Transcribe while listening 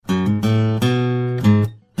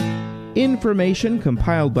Information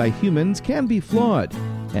compiled by humans can be flawed,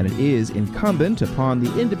 and it is incumbent upon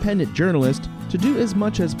the independent journalist to do as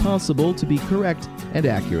much as possible to be correct and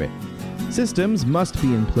accurate. Systems must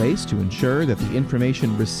be in place to ensure that the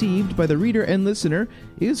information received by the reader and listener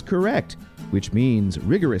is correct, which means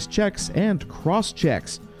rigorous checks and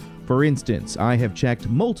cross-checks. For instance, I have checked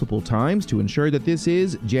multiple times to ensure that this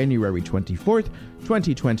is January 24th,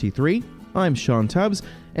 2023. I'm Sean Tubbs,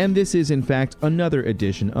 and this is in fact another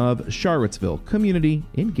edition of Charlottesville Community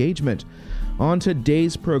Engagement. On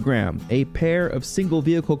today's program, a pair of single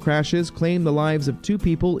vehicle crashes claimed the lives of two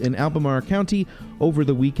people in Albemarle County over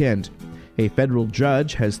the weekend. A federal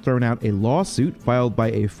judge has thrown out a lawsuit filed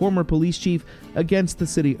by a former police chief against the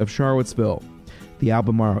city of Charlottesville. The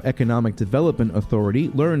Albemarle Economic Development Authority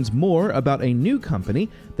learns more about a new company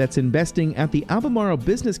that's investing at the Albemarle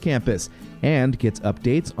Business Campus and gets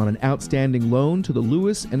updates on an outstanding loan to the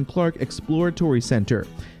Lewis and Clark Exploratory Center.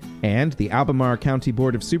 And the Albemarle County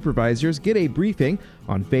Board of Supervisors get a briefing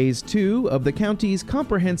on Phase 2 of the county's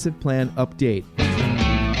comprehensive plan update.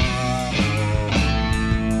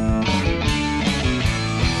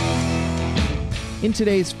 In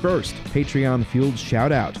today's first Patreon-fueled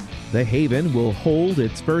shout-out, The Haven will hold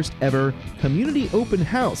its first ever community open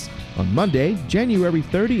house on Monday, January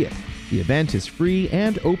 30th. The event is free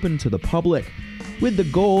and open to the public, with the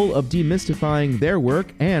goal of demystifying their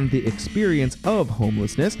work and the experience of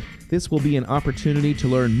homelessness. This will be an opportunity to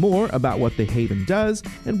learn more about what The Haven does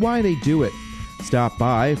and why they do it. Stop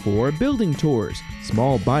by for building tours,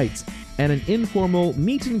 small bites, and an informal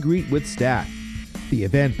meet and greet with staff. The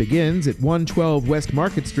event begins at 112 West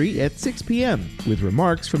Market Street at 6 p.m., with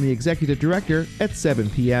remarks from the executive director at 7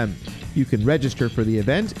 p.m. You can register for the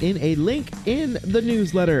event in a link in the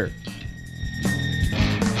newsletter.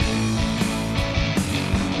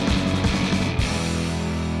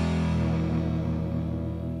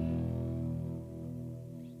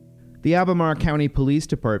 The Albemarle County Police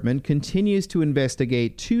Department continues to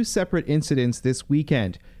investigate two separate incidents this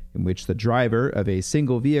weekend in which the driver of a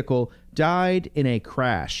single vehicle died in a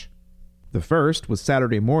crash. The first was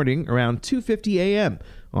Saturday morning around 2:50 a.m.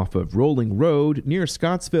 off of Rolling Road near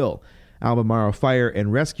Scottsville. Albemarle Fire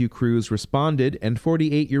and Rescue crews responded, and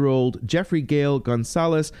 48-year-old Jeffrey Gale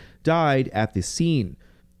Gonzalez died at the scene.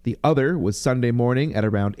 The other was Sunday morning at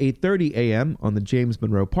around 8:30 a.m. on the James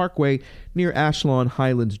Monroe Parkway near Ashlon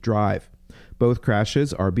Highland Drive. Both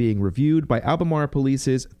crashes are being reviewed by Albemarle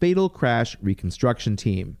Police's Fatal Crash Reconstruction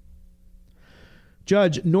Team.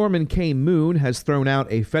 Judge Norman K. Moon has thrown out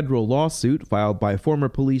a federal lawsuit filed by former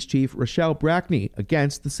police chief Rochelle Brackney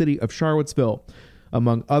against the city of Charlottesville.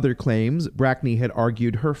 Among other claims, Brackney had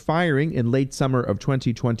argued her firing in late summer of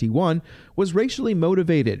 2021 was racially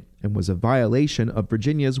motivated and was a violation of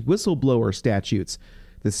Virginia's whistleblower statutes.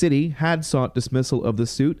 The city had sought dismissal of the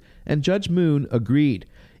suit, and Judge Moon agreed.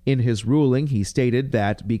 In his ruling, he stated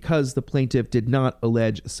that because the plaintiff did not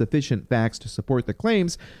allege sufficient facts to support the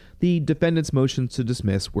claims, the defendant's motions to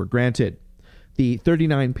dismiss were granted. The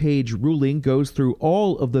 39-page ruling goes through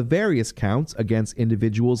all of the various counts against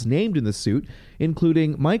individuals named in the suit,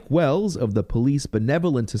 including Mike Wells of the Police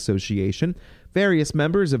Benevolent Association, various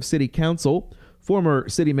members of City Council, former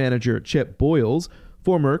City Manager Chip Boyles,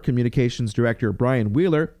 former Communications Director Brian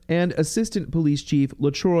Wheeler, and Assistant Police Chief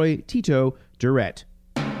LaTroy Tito Durrett.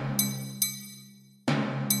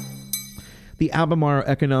 The Albemarle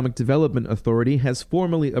Economic Development Authority has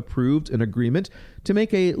formally approved an agreement to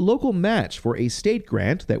make a local match for a state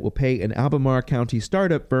grant that will pay an Albemarle County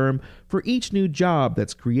startup firm for each new job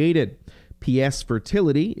that's created. PS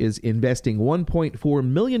Fertility is investing $1.4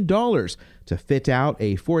 million to fit out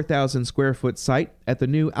a 4,000 square foot site at the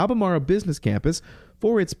new Albemarle Business Campus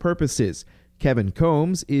for its purposes. Kevin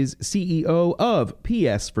Combs is CEO of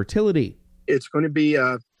PS Fertility. It's going to be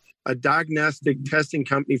a diagnostic testing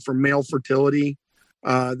company for male fertility.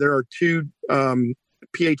 There are two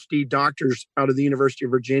PhD doctors out of the University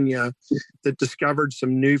of Virginia that discovered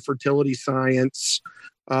some new fertility science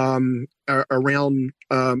around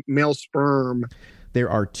male sperm.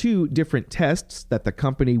 There are two different tests that the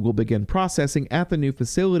company will begin processing at the new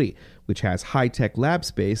facility, which has high-tech lab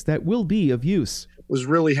space that will be of use. Was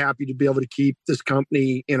really happy to be able to keep this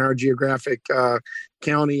company in our geographic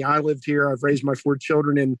county. I lived here. I've raised my 4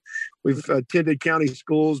 children, and we've attended county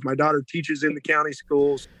schools. My daughter teaches in the county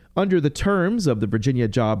schools. Under the terms of the Virginia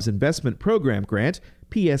Jobs Investment Program grant,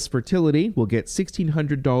 PS Fertility will get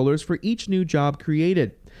 $1,600 for each new job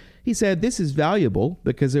created. He said this is valuable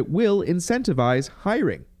because it will incentivize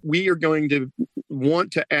hiring. We are going to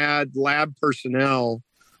want to add lab personnel.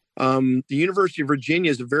 The University of Virginia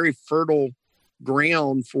is a very fertile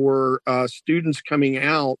ground for students coming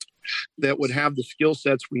out that would have the skill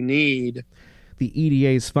sets we need. The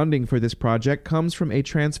EDA's funding for this project comes from a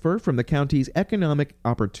transfer from the county's Economic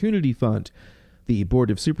Opportunity Fund. The Board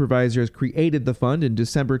of Supervisors created the fund in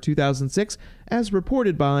December 2006, as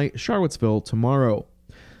reported by Charlottesville Tomorrow.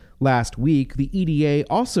 Last week, the EDA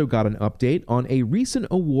also got an update on a recent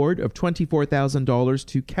award of $24,000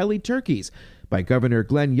 to Kelly Turkeys by Governor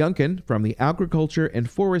Glenn Youngkin from the Agriculture and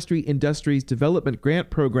Forestry Industries Development Grant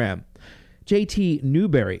Program. J.T.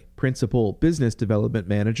 Newberry, Principal Business Development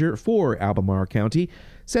Manager for Albemarle County,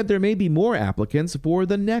 said there may be more applicants for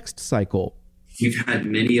the next cycle. We've had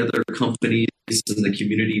many other companies in the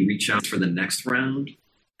community reach out for the next round.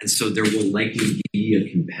 And so there will likely be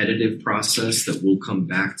a competitive process that will come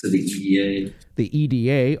back to the EDA. The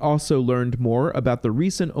EDA also learned more about the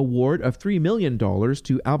recent award of $3 million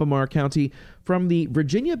to Albemarle County from the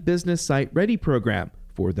Virginia Business Site Ready program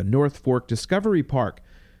for the North Fork Discovery Park.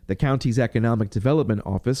 The county's Economic Development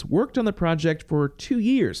Office worked on the project for 2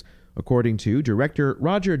 years, according to Director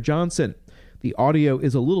Roger Johnson. The audio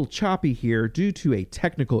is a little choppy here due to a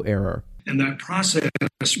technical error. And that process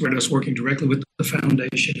read us working directly with the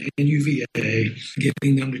foundation and UVA,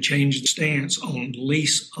 getting them to change the stance on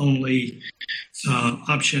lease-only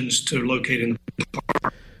options to locate in the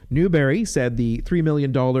park. Newberry said the $3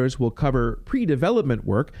 million will cover pre-development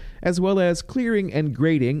work as well as clearing and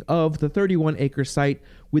grading of the 31-acre site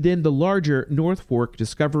within the larger North Fork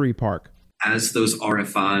Discovery Park. As those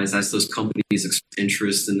RFIs, as those companies express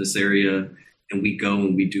interest in this area, and we go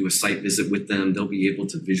and we do a site visit with them, they'll be able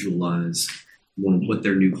to visualize what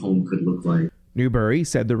their new home could look like. Newberry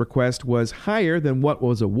said the request was higher than what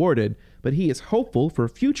was awarded, but he is hopeful for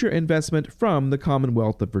future investment from the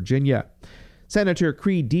Commonwealth of Virginia. Senator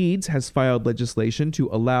Creed Deeds has filed legislation to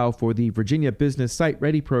allow for the Virginia Business Site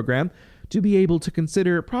Ready program to be able to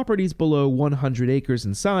consider properties below 100 acres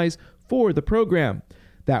in size for the program.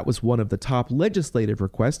 That was one of the top legislative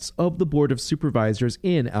requests of the Board of Supervisors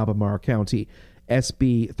in Albemarle County.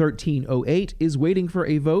 SB 1308 is waiting for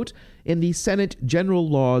a vote in the Senate General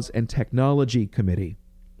Laws and Technology Committee.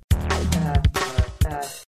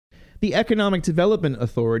 The economic development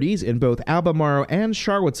authorities in both Albemarle and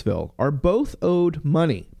Charlottesville are both owed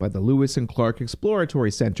money by the Lewis and Clark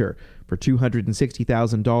Exploratory Center for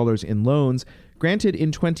 $260,000 in loans granted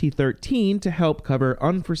in 2013 to help cover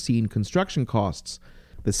unforeseen construction costs.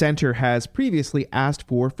 The center has previously asked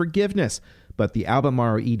for forgiveness, but the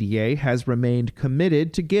Albemarle EDA has remained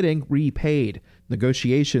committed to getting repaid.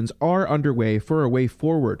 Negotiations are underway for a way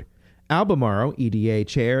forward. Albemarle EDA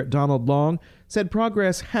Chair Donald Long said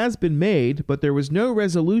progress has been made, but there was no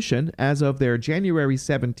resolution as of their January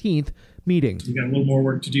 17th meeting. We've got a little more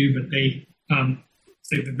work to do, but they've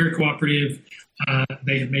been very cooperative.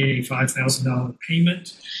 They have made a $5,000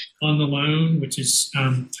 payment on the loan, which is,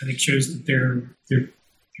 I think, shows that they're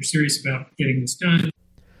serious about getting this done.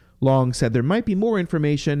 Long said there might be more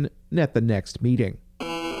information at the next meeting.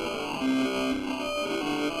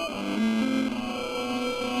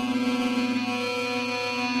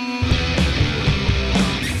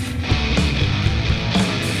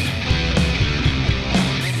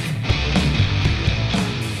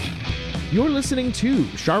 You're listening to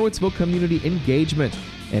Charlottesville Community Engagement,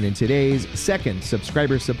 and in today's second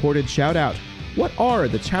subscriber-supported shout-out, what are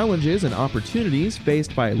the challenges and opportunities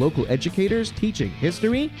faced by local educators teaching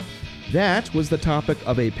history? That was the topic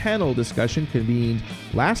of a panel discussion convened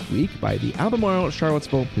last week by the Albemarle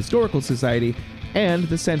Charlottesville Historical Society and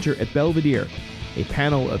the Center at Belvedere. A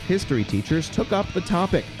panel of history teachers took up the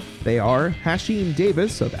topic. They are Hashim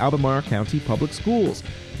Davis of Albemarle County Public Schools,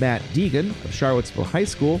 Matt Deegan of Charlottesville High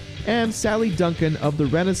School, and Sally Duncan of the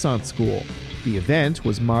Renaissance School. The event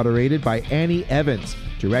was moderated by Annie Evans,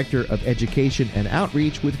 Director of Education and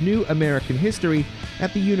Outreach with New American History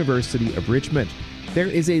at the University of Richmond. There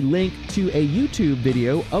is a link to a YouTube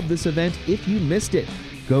video of this event if you missed it.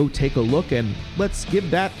 Go take a look and let's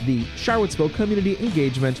give that the Charlottesville Community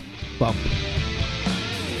Engagement bump.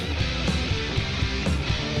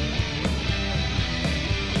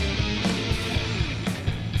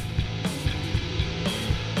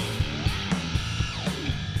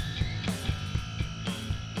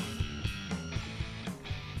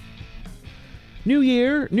 New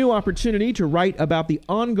year, new opportunity to write about the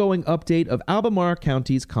ongoing update of Albemarle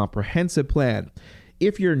County's comprehensive plan.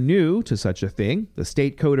 If you're new to such a thing, the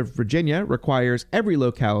State Code of Virginia requires every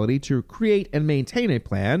locality to create and maintain a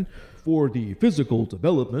plan for the physical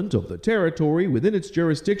development of the territory within its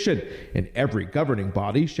jurisdiction, and every governing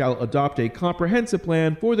body shall adopt a comprehensive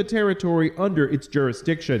plan for the territory under its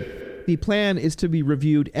jurisdiction. The plan is to be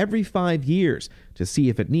reviewed every 5 years to see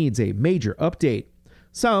if it needs a major update.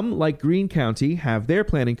 Some, like Greene County, have their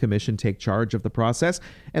planning commission take charge of the process,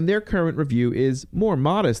 and their current review is more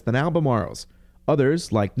modest than Albemarle's.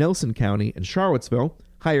 Others, like Nelson County and Charlottesville,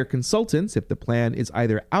 hire consultants if the plan is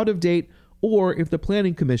either out of date or if the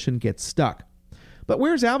planning commission gets stuck. But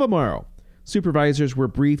where's Albemarle? Supervisors were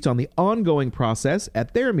briefed on the ongoing process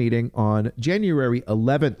at their meeting on January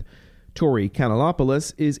 11th. Tori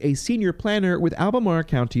Kanalopoulos is a senior planner with Albemarle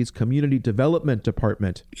County's Community Development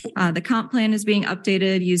Department. The comp plan is being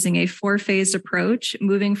updated using a 4-phased approach,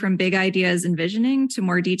 moving from big ideas and visioning to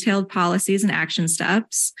more detailed policies and action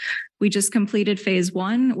steps. We just completed phase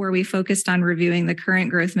 1, where we focused on reviewing the current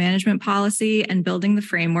growth management policy and building the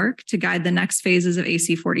framework to guide the next phases of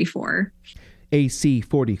AC 44. AC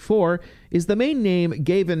 44 is the main name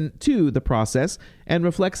given to the process and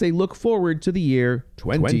reflects a look forward to the year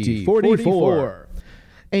 2044.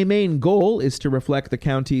 A main goal is to reflect the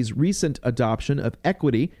county's recent adoption of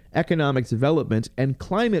equity, economic development, and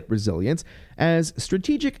climate resilience as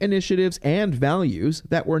strategic initiatives and values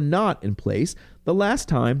that were not in place the last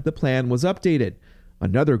time the plan was updated.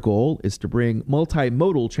 Another goal is to bring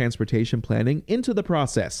multimodal transportation planning into the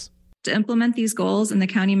process. To implement these goals in the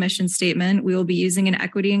county mission statement, we will be using an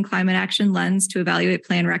equity and climate action lens to evaluate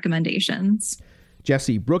plan recommendations.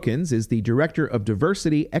 Jesse Brookins is the Director of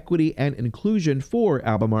Diversity, Equity, and Inclusion for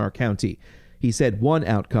Albemarle County. He said one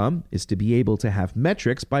outcome is to be able to have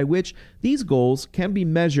metrics by which these goals can be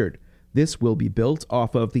measured. This will be built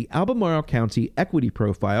off of the Albemarle County Equity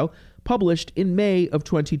Profile published in May of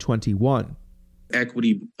 2021.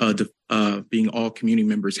 Equity being all community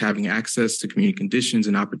members having access to community conditions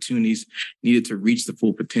and opportunities needed to reach the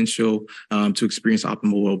full potential to experience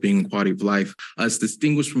optimal well-being and quality of life. It's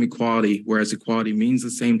distinguished from equality, whereas equality means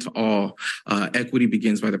the same to all. Equity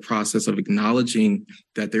begins by the process of acknowledging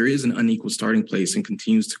that there is an unequal starting place and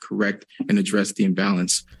continues to correct and address the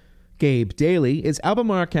imbalance. Gabe Daly is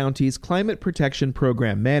Albemarle County's Climate Protection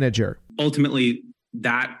Program Manager. Ultimately,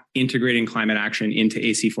 that integrating climate action into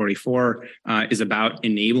AC 44 is about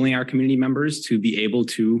enabling our community members to be able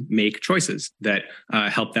to make choices that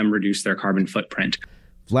help them reduce their carbon footprint.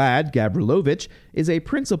 Vlad Gavrilovich is a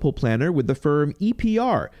principal planner with the firm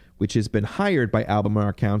EPR, which has been hired by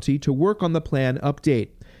Albemarle County to work on the plan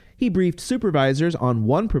update. He briefed supervisors on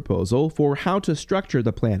one proposal for how to structure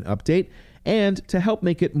the plan update and to help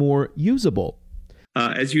make it more usable.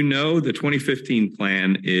 As you know, the 2015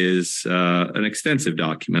 plan is an extensive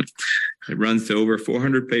document. It runs to over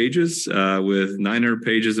 400 pages with 900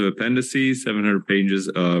 pages of appendices, 700 pages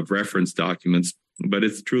of reference documents, but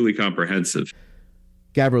it's truly comprehensive.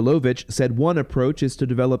 Gavrilovich said one approach is to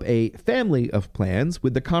develop a family of plans,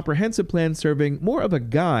 with the comprehensive plan serving more of a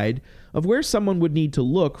guide of where someone would need to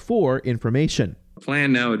look for information.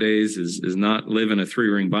 Plan nowadays is not live in a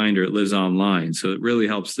 3-ring binder, it lives online. So it really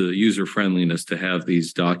helps the user friendliness to have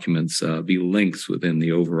these documents be links within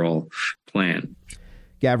the overall plan.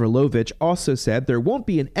 Gavrilovich also said there won't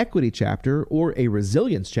be an equity chapter or a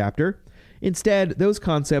resilience chapter. Instead, those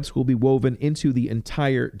concepts will be woven into the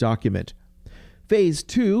entire document. Phase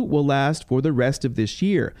 2 will last for the rest of this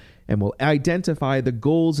year and will identify the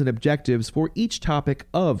goals and objectives for each topic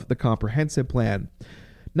of the comprehensive plan.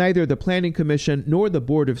 Neither the Planning Commission nor the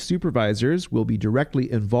Board of Supervisors will be directly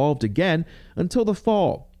involved again until the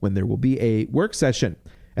fall, when there will be a work session.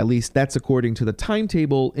 At least that's according to the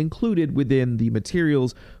timetable included within the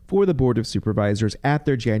materials for the Board of Supervisors at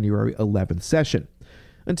their January 11th session.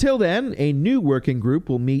 Until then, a new working group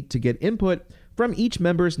will meet to get input from each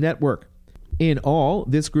member's network. In all,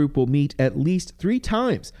 this group will meet at least 3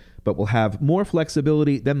 times, but will have more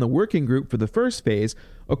flexibility than the working group for the first phase,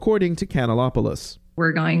 according to Kanalopoulos.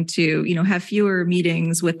 We're going to, have fewer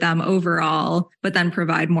meetings with them overall, but then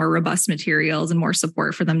provide more robust materials and more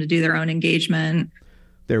support for them to do their own engagement.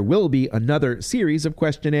 There will be another series of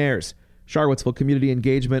questionnaires. Charlottesville Community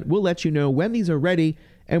Engagement will let you know when these are ready,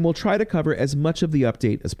 and will try to cover as much of the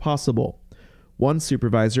update as possible. One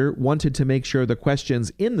supervisor wanted to make sure the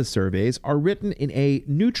questions in the surveys are written in a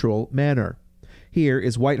neutral manner. Here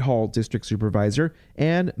is Whitehall District Supervisor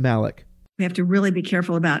Ann Malik. We have to really be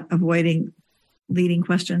careful about avoiding leading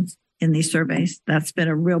questions in these surveys. That's been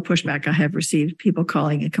a real pushback I have received, people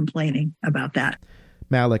calling and complaining about that.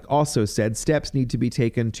 Malik also said steps need to be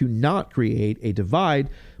taken to not create a divide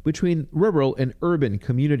between rural and urban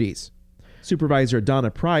communities. Supervisor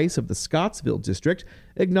Donna Price of the Scottsville District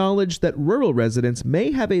acknowledged that rural residents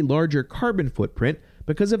may have a larger carbon footprint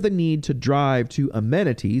because of the need to drive to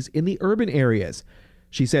amenities in the urban areas.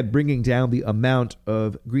 She said bringing down the amount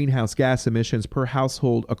of greenhouse gas emissions per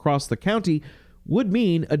household across the county would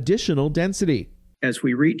mean additional density. As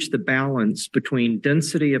we reach the balance between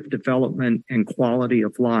density of development and quality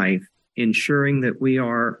of life, ensuring that we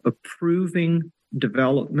are approving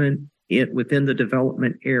development within the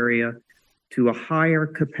development area to a higher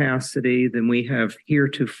capacity than we have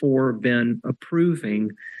heretofore been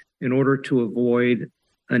approving in order to avoid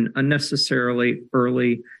an unnecessarily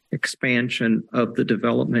early expansion of the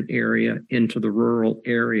development area into the rural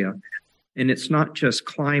area. And it's not just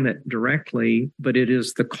climate directly, but it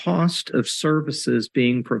is the cost of services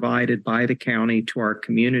being provided by the county to our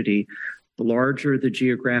community. The larger the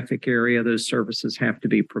geographic area those services have to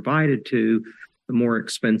be provided to, the more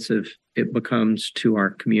expensive it becomes to our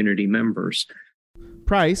community members.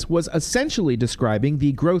 Price was essentially describing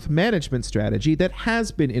the growth management strategy that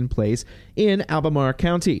has been in place in Albemarle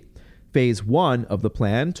County. Phase 1 of the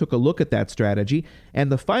plan took a look at that strategy,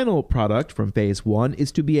 and the final product from Phase 1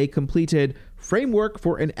 is to be a completed framework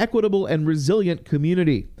for an equitable and resilient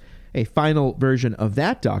community. A final version of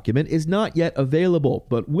that document is not yet available,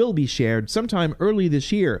 but will be shared sometime early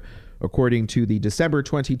this year, according to the December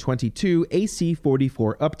 2022 AC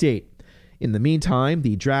 44 update. In the meantime,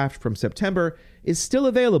 the draft from September is still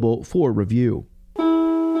available for review.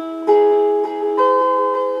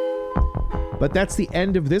 But that's the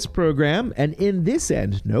end of this program, and in this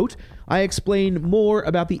end note, I explain more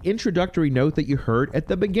about the introductory note that you heard at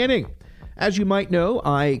the beginning. As you might know,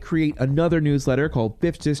 I create another newsletter called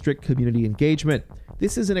 5th District Community Engagement.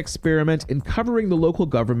 This is an experiment in covering the local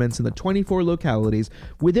governments in the 24 localities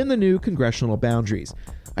within the new congressional boundaries.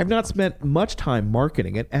 I've not spent much time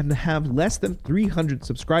marketing it and have less than 300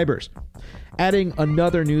 subscribers. Adding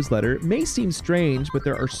another newsletter may seem strange, but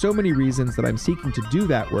there are so many reasons that I'm seeking to do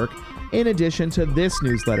that work in addition to this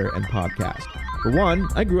newsletter and podcast. For one,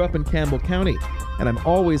 I grew up in Campbell County, and I'm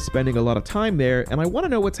always spending a lot of time there, and I want to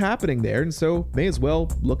know what's happening there, and so may as well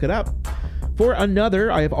look it up. For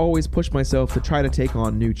another, I have always pushed myself to try to take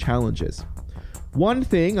on new challenges. One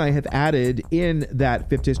thing I have added in that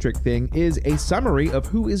 5th District thing is a summary of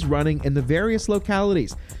who is running in the various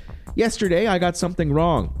localities. Yesterday, I got something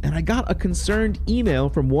wrong, and I got a concerned email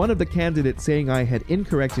from one of the candidates saying I had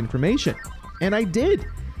incorrect information. And I did.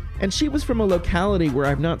 And she was from a locality where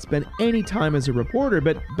I've not spent any time as a reporter,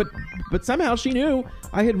 but somehow she knew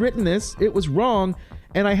I had written this, it was wrong,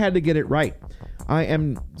 and I had to get it right. I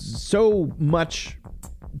am so much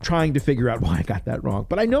trying to figure out why I got that wrong,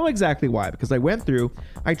 but I know exactly why, because I went through,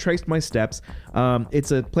 I traced my steps.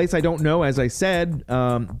 It's a place I don't know, as I said,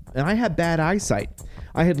 and I had bad eyesight.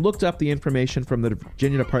 I had looked up the information from the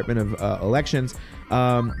Virginia Department of Elections,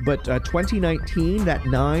 but 2019, that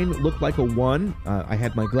 9 looked like a 1. I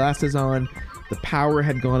had my glasses on. The power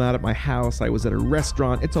had gone out at my house. I was at a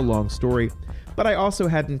restaurant. It's a long story, but I also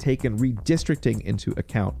hadn't taken redistricting into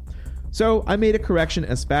account. So I made a correction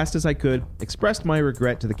as fast as I could, expressed my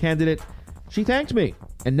regret to the candidate. She thanked me,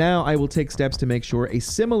 and now I will take steps to make sure a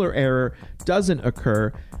similar error doesn't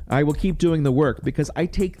occur. I will keep doing the work because I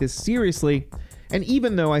take this seriously, and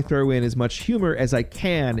even though I throw in as much humor as I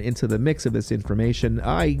can into the mix of this information,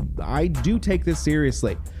 I do take this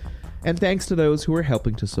seriously. And thanks to those who are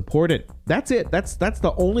helping to support it. That's it. That's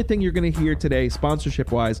the only thing you're going to hear today,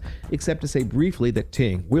 sponsorship-wise, except to say briefly that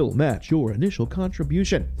Ting will match your initial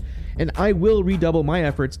contribution. And I will redouble my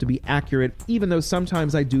efforts to be accurate, even though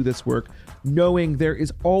sometimes I do this work knowing there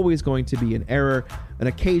is always going to be an error, an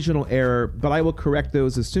occasional error, but I will correct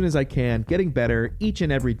those as soon as I can, getting better each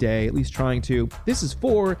and every day, at least trying to. This is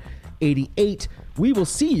 488. We will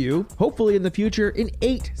see you, hopefully in the future, in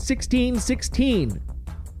 81616.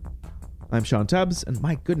 I'm Sean Tubbs, and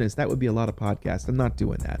my goodness, that would be a lot of podcasts. I'm not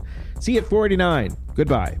doing that. See you at 489.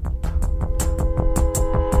 Goodbye.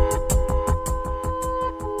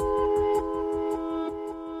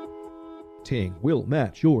 Ting will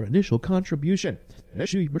match your initial contribution.